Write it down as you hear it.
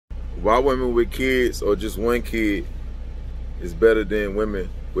why women with kids or just one kid is better than women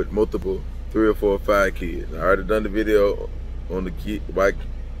with multiple 3 or 4 or 5 kids. I already done the video on the kid, why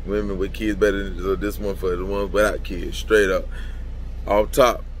women with kids better than this one for the ones without kids. Straight up, off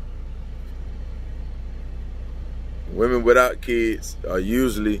top. Women without kids are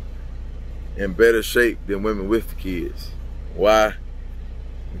usually in better shape than women with kids. Why?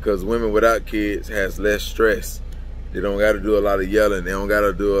 Because women without kids has less stress. They don't got to do a lot of yelling. They don't got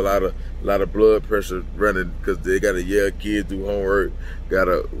to do a lot of blood pressure running because they got to yell kids, do homework, got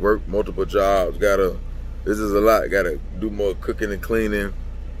to work multiple jobs, this is a lot. Got to do more cooking and cleaning,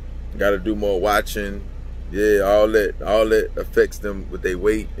 got to do more watching. Yeah, all that affects them with their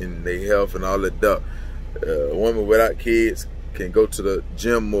weight and their health and all that stuff. A woman without kids can go to the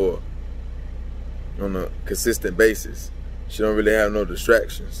gym more on a consistent basis. She don't really have no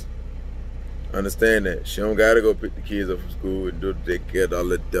distractions. Understand that. She don't gotta go pick the kids up from school and do the daycare, all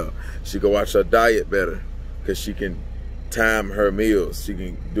that stuff. She can watch her diet better because she can time her meals. She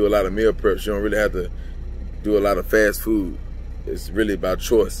can do a lot of meal prep. She don't really have to do a lot of fast food. It's really about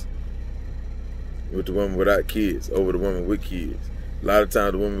choice with the woman without kids over the woman with kids. A lot of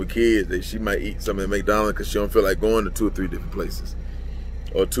times the woman with kids, she might eat something at McDonald's because she don't feel like going to 2 or 3 different places.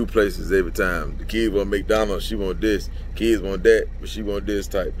 Or 2 places every time. The kid want McDonald's, she want this. Kids want that, but she want this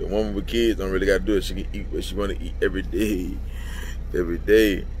type. The woman with kids don't really got to do it. She can eat what she want to eat every day. Every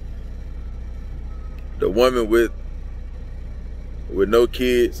day. The woman with no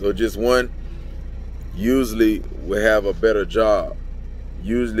kids or just one usually will have a better job.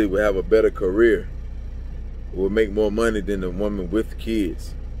 Usually will have a better career. Will make more money than the woman with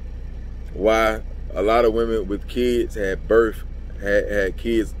kids. Why? A lot of women with kids had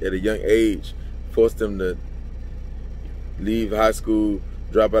kids at a young age, forced them to leave high school,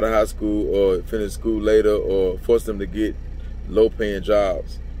 drop out of high school, or finish school later, or forced them to get low-paying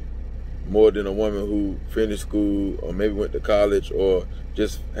jobs more than a woman who finished school or maybe went to college or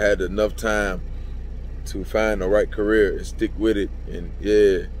just had enough time to find the right career and stick with it. And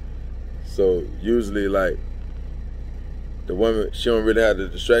yeah, so usually like the woman, she don't really have the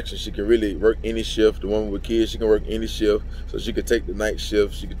distraction. She can really work any shift. The woman with kids, she can work any shift. So she could take the night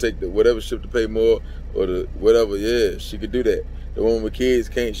shift. She could take the whatever shift to pay more or the whatever. Yeah, she could do that. The woman with kids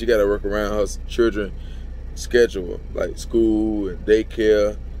can't. She got to work around her children schedule, like school and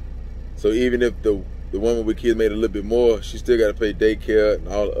daycare. So even if the woman with kids made a little bit more, she still got to pay daycare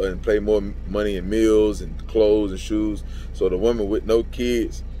and pay more money in meals and clothes and shoes. So the woman with no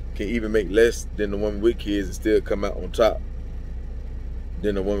kids can even make less than the woman with kids and still come out on top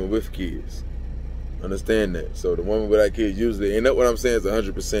than the woman with kids. Understand that. So the woman without kids usually, and that's what I'm saying is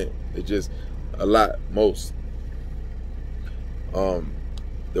 100%. It's just a lot, most. The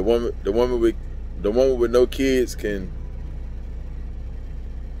woman with no kids can.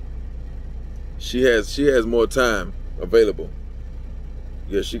 She has more time available.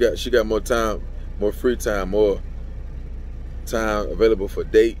 Yeah, she got more time, more free time, more time available for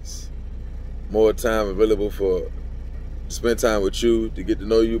dates, more time available for spend time with you, to get to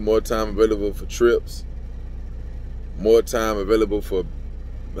know you, more time available for trips, more time available for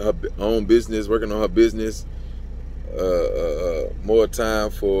her own business, working on her business, more time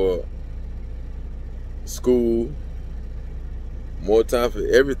for school, more time for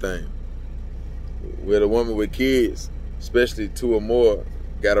everything. With a woman with kids, especially 2 or more,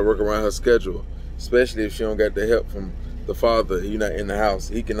 got to work around her schedule, especially if she don't got the help from the father. You're not in the house.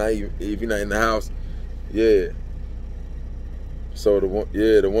 He cannot even, if you're not in the house, yeah. So the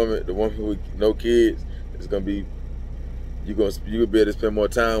woman with no kids is gonna be, you gonna be able to spend more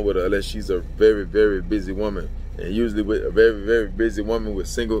time with her unless she's a very, very busy woman. And usually with a very, very busy woman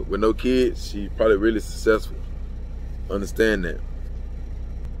with no kids, she's probably really successful. Understand that.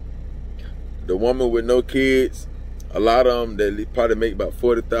 The woman with no kids, a lot of them, they probably make about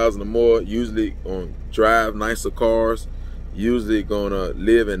 $40,000 or more. Usually gonna drive nicer cars. Usually gonna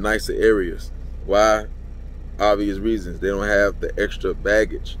live in nicer areas. Why? Obvious reasons. They don't have the extra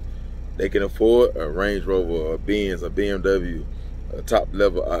baggage. They can afford a Range Rover, a Benz, a BMW, a top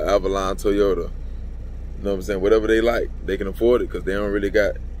level Avalon Toyota. You know what I'm saying? Whatever they like, they can afford it because they don't really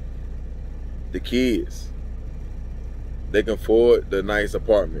got the kids. They can afford the nice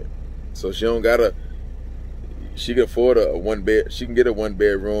apartment. So she don't gotta, she can afford a 1-bed, she can get a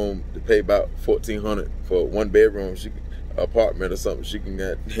 1-bedroom to pay about $1,400 for a 1-bedroom apartment or something. She can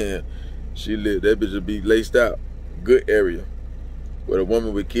get, she live, that bitch will be laced out. Good area. But a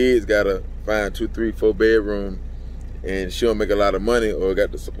woman with kids gotta find 2, 3, 4 bedroom and she don't make a lot of money or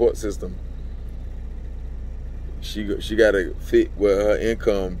got the support system. She gotta fit where her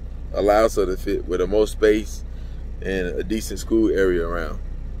income allows her to fit, with the most space and a decent school area around.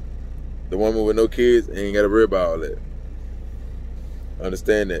 The woman with no kids ain't got to worry about all that.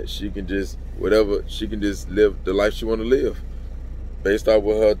 Understand that she can just whatever, she can just live the life she want to live based off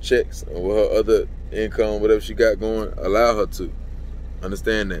with her checks or with her other income, whatever she got going, allow her to.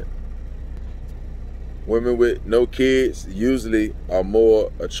 Understand that. Women with no kids usually are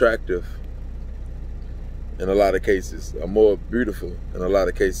more attractive in a lot of cases, are more beautiful in a lot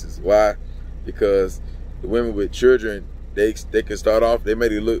of cases. Why? Because the women with children, they can start off, they may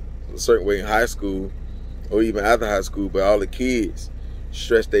look a certain way in high school or even after high school, but all the kids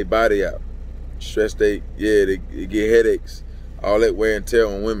stress their body out. They get headaches, all that wear and tear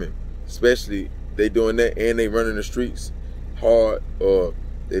on women. Especially they doing that and they running the streets hard, or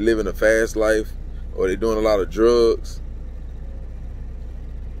they living a fast life, or they doing a lot of drugs.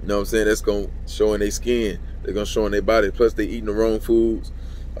 You know what I'm saying? That's gonna show in their skin. They're gonna show in their body. Plus they eating the wrong foods.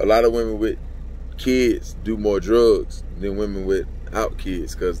 A lot of women with kids do more drugs than women without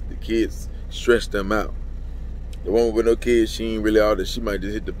kids because the kids stress them out. The woman with no kids, she ain't really all that. She might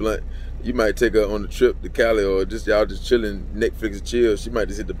just hit the blunt. You might take her on a trip to Cali or just y'all just chilling, Netflix and chill. She might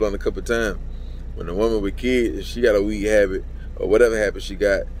just hit the blunt a couple times. When the woman with kids, if she got a weed habit or whatever habit she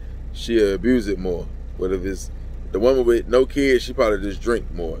got, she'll abuse it more. But if it's the woman with no kids, she probably just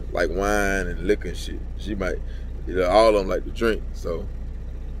drink more, like wine and liquor and shit. She might, all of them like to drink. So,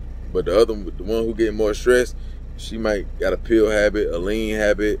 but the one who get more stress, she might got a pill habit, a lean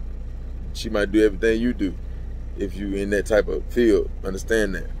habit. She might do everything you do if you in that type of field.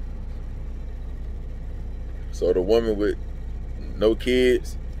 Understand that. So the woman with no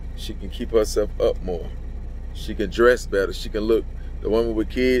kids, she can keep herself up more. She can dress better. She can look. The woman with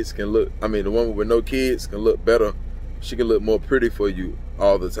kids can look. I mean, the woman with no kids can look better. She can look more pretty for you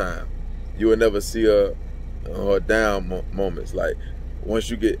all the time. You will never see her down moments. Like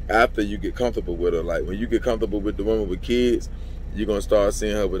after you get comfortable with her. Like when you get comfortable with the woman with kids, you're gonna start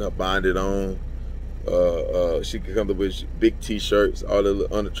seeing her with her bonded on. She can come up with big t-shirts, all the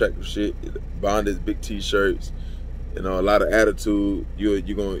unattractive shit, bonded big t-shirts, a lot of attitude. You're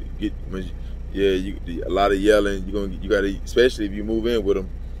gonna get, a lot of yelling. You gotta, especially if you move in with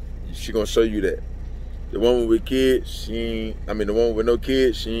them, she gonna show you that. The woman with kids, the woman with no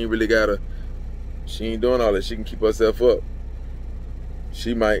kids, she ain't doing all that. She can keep herself up.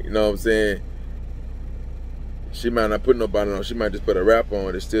 She might, you know what I'm saying, she might not put no bonnet on. She might just put a wrap on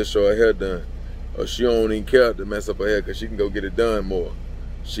and still show her hair done. Or she don't even care to mess up her hair because she can go get it done more.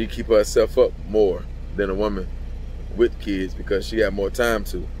 She keep herself up more than a woman with kids because she got more time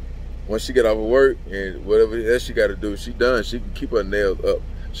to. Once she get off of work and whatever else she got to do, she done. She can keep her nails up.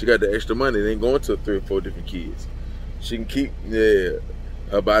 She got the extra money. They ain't going to 3 or 4 different kids. She can keep,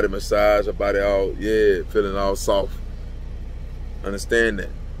 her body massaged, her body all, feeling all soft. Understand that.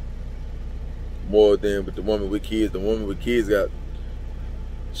 More than with the woman with kids. The woman with kids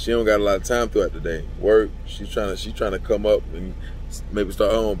she don't got a lot of time throughout the day. Work, she's trying to come up and maybe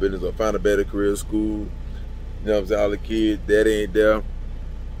start her own business or find a better career, school. You know what I'm saying? All the kids, daddy ain't there.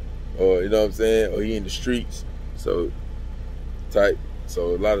 Or, you know what I'm saying? Or he in the streets. So a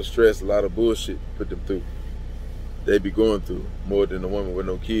lot of stress, a lot of bullshit put them through. They be going through more than a woman with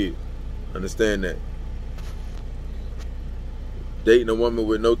no kids. Understand that. Dating a woman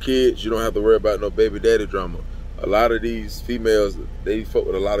with no kids, you don't have to worry about no baby daddy drama. A lot of these females, they fuck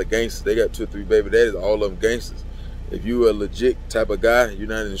with a lot of gangsters. They got 2 or 3 baby daddies, all of them gangsters. If you a legit type of guy, you're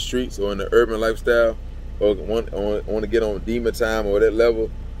not in the streets or in the urban lifestyle, or want to get on demon time or that level,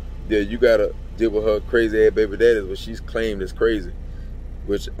 yeah, you gotta deal with her crazy ass baby daddies, but she's claimed as crazy.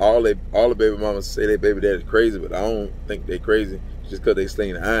 Which all the baby mamas say they baby daddy's crazy, but I don't think they crazy just because they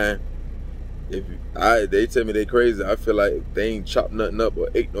sling the iron. If they tell me they crazy, I feel like if they ain't chopped nothing up or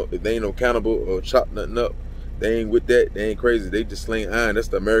if they ain't no cannibal or chopped nothing up, they ain't with that. They ain't crazy. They just sling iron. That's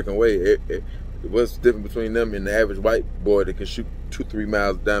the American way. What's different between them and the average white boy that can shoot 2-3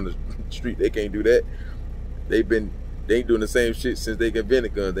 miles down the street? They can't do that. They ain't doing the same shit since they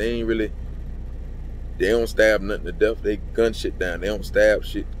invented guns. They don't stab nothing to death. They gun shit down. They don't stab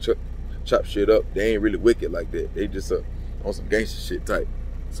shit, chop shit up. They ain't really wicked like that. They just on some gangster shit type.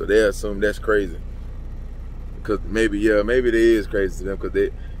 So they assume that's crazy. Because maybe they is crazy to them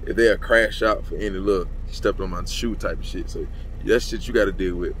because if they a crash out for any little stepped on my shoe type of shit. So that's shit you got to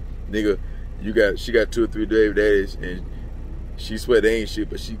deal with. Nigga, she got 2 or 3 baby daddies and she swear they ain't shit,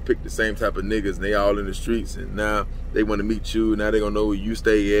 but she picked the same type of niggas and they all in the streets and now they want to meet you. Now they gonna know where you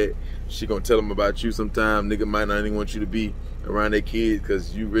stay at. She gonna tell them about you sometime. Nigga might not even want you to be around their kids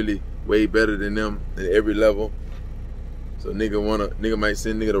because you really way better than them at every level. So nigga might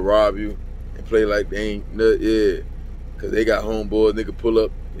send nigga to rob you and play like they ain't because they got homeboys. Nigga pull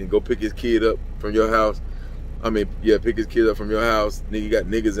up and go pick his kid up from your house I mean, yeah, pick his kid up from your house. Nigga, you got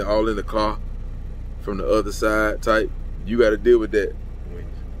niggas all in the car from the other side type. You got to deal with that.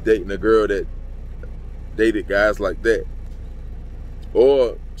 Dating a girl that dated guys like that.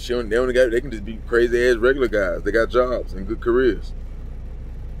 Or they can just be crazy ass regular guys. They got jobs and good careers.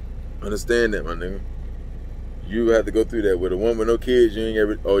 Understand that, my nigga. You have to go through that. With a woman with no kids, you ain't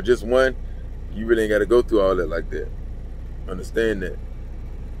ever, or just one, you really ain't got to go through all that like that. Understand that.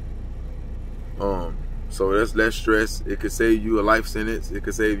 So that's less stress. It could save you a life sentence. It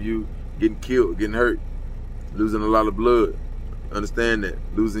could save you getting killed, getting hurt, losing a lot of blood. Understand that.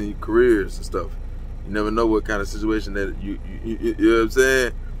 Losing your careers and stuff. You never know what kind of situation that you know what I'm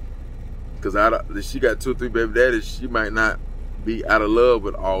saying? Because if she got 2 or 3 baby daddies, she might not be out of love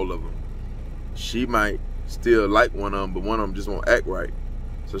with all of them. She might still like one of them, but one of them just won't act right.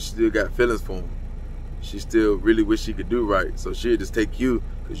 So she still got feelings for him. She still really wish she could do right. So she'll just take you,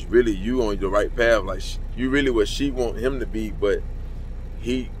 because really you on the right path. Like, you really what she want him to be, but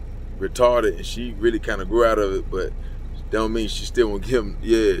he retarded and she really kind of grew out of it. But don't mean she still won't give him,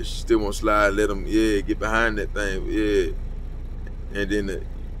 yeah, she still won't slide, let him, yeah, get behind that thing, yeah. And then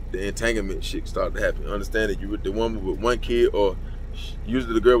the entanglement shit start to happen. Understand that you with the woman with 1 kid, or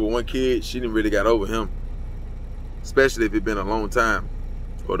usually the girl with 1 kid, she didn't really got over him. Especially if it's been a long time.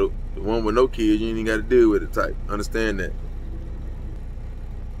 Or the one with no kids, you ain't even got to deal with it type. Understand that.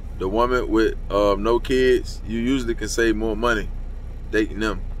 The woman with no kids, you usually can save more money dating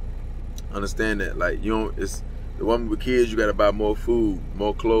them. Understand that. Like, you don't, it's the woman with kids, you got to buy more food,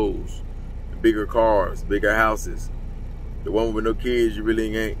 more clothes, bigger cars, bigger houses. The woman with no kids, you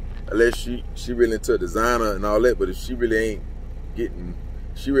really ain't, unless she really into designer and all that. But if she really ain't getting,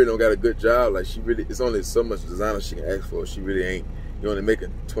 she really don't got a good job. Like, she really, it's only so much designer she can ask for. She really ain't. You only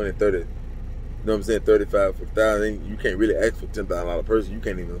making 20, 30, you know what I'm saying, 35, 50,000. You can't really ask for $10,000 person. You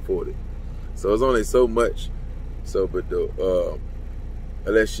can't even afford it. So it's only so much. So, but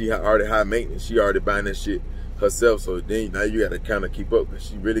unless she already high maintenance, she already buying that shit herself. So then now you got to kind of keep up, because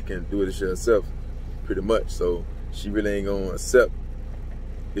she really can do this shit herself, pretty much. So she really ain't gonna accept,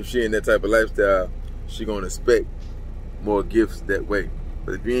 if she in that type of lifestyle, she gonna expect more gifts that way.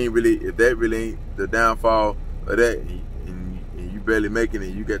 But if you ain't really, if that really ain't the downfall of that, and you barely making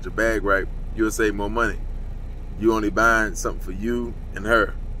it, you got your bag right, you'll save more money. You only buying something for you and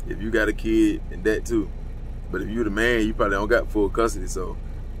her. If you got a kid, and that too. But if you the man, you probably don't got full custody. So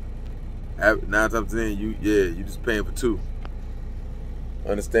 9 times out of 10, you just paying for 2.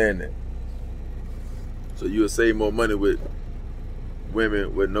 Understand that. So you'll save more money with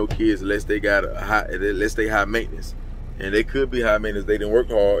women with no kids, unless they got unless they high maintenance. And they could be high maintenance. They didn't work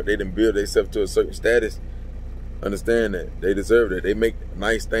hard. They didn't build themselves to a certain status. Understand that. They deserve that. They make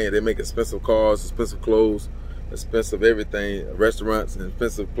nice things. They make expensive cars, expensive clothes, expensive everything, restaurants, and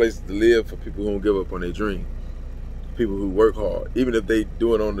expensive places to live for people who don't give up on their dream. People who work hard. Even if they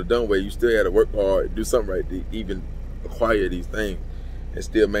do it on the dumb way, you still got to work hard, do something right to even acquire these things and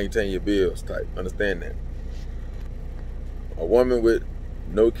still maintain your bills type. Understand that. A woman with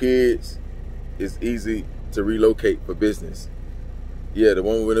no kids is easy to relocate for business. Yeah, the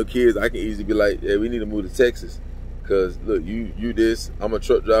woman with no kids, I can easily be like, yeah, we need to move to Texas. Because look, you this, I'm a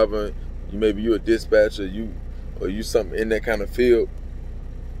truck driver, maybe you a dispatcher, or you something in that kind of field.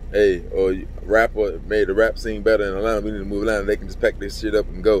 Hey, or a rapper made the rap scene better in Atlanta, we need to move Atlanta. They can just pack this shit up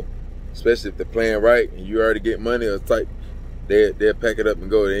and go. Especially if they're playing right and you already get money or type, they'll pack it up and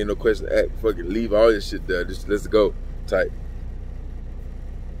go. There ain't no question to act, fucking leave all this shit there, just let's go type.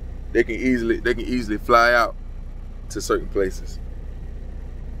 They can easily fly out to certain places.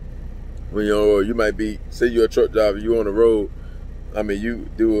 When you might be, say you're a truck driver, you on the road. I mean, you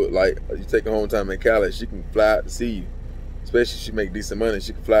do it like you take her home time in Cali. She can fly out to see you, especially if she make decent money.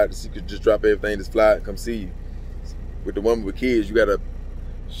 She can fly out. She could just drop everything, just fly out and come see you. With the woman with kids, you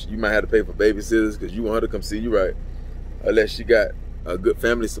might have to pay for babysitters because you want her to come see you, right? Unless she got a good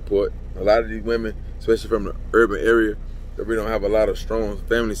family support. A lot of these women, especially from the urban area, they really don't have a lot of strong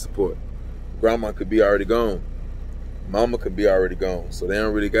family support. Grandma could be already gone. Mama could be already gone. So they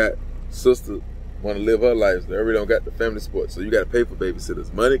don't really got sister want to live her life. They really don't got the family support. So you got to pay for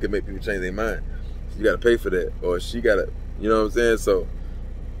babysitters. Money can make people change their mind. So you got to pay for that. Or she got to, you know what I'm saying? So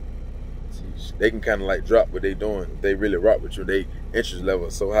they can kind of like drop what they doing. If they really rock with you, they interest level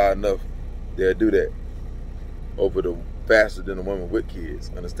is so high enough, they'll do that faster than a woman with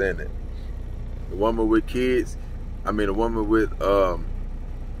kids. Understand that? The woman with kids, a woman with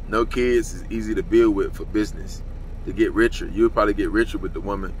no kids is easy to build with for business. To get richer, you'll probably get richer with the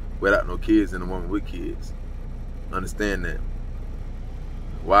woman without no kids than the woman with kids. Understand that.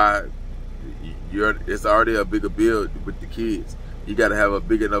 Why? It's already a bigger build with the kids. You got to have a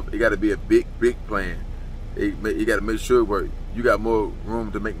big enough. It got to be a big plan. You got to make sure where you got more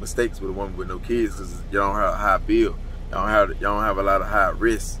room to make mistakes with a woman with no kids, because you don't have a high bill. Y'all don't have a lot of high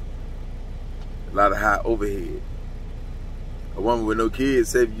risk, a lot of high overhead. A woman with no kids,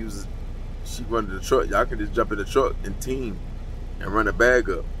 say if she run the truck, y'all can just jump in the truck and team and run a bag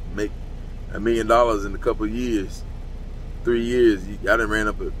up, make $1 million in a couple of years, 3 years. Y'all done ran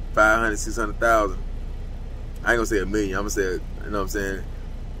up at 500, 600,000. I ain't gonna say $1 million. I'm gonna say, you know what I'm saying,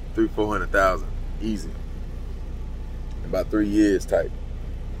 300,000, 400,000, easy. About 3 years type.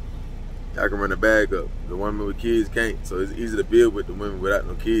 Y'all can run a bag up. The women with kids can't, so it's easy to build with the women without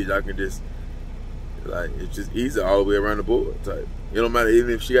no kids. Y'all can just, like, it's just easy all the way around the board type. It don't matter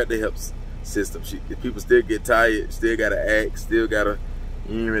even if she got the help system. People still get tired, still gotta act, still gotta,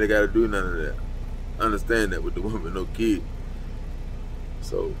 you ain't really gotta do none of that. Understand that with the woman with no kid.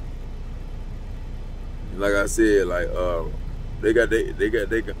 So, like I said, like they got, you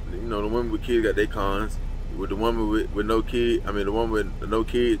know, the women with kids got their cons. With the woman with no kid, I mean the woman with no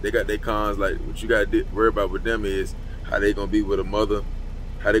kids, they got their cons. Like, what you got to worry about with them is how they gonna be with a mother,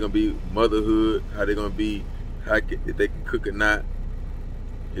 how they gonna be motherhood, how they gonna be, if they can cook or not.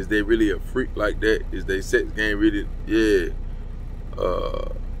 Is they really a freak like that? Is they sex game really? Yeah.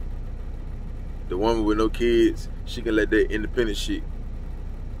 The woman with no kids, she can let that independent shit.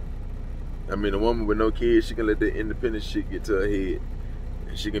 I mean, the woman with no kids, she can let that independent shit get to her head.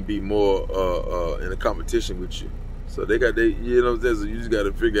 And she can be more in a competition with you. So they got you know what I'm saying? So you just got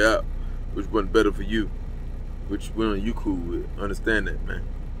to figure out which one's better for you. Which one you cool with. Understand that, man.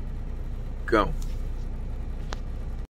 Come on.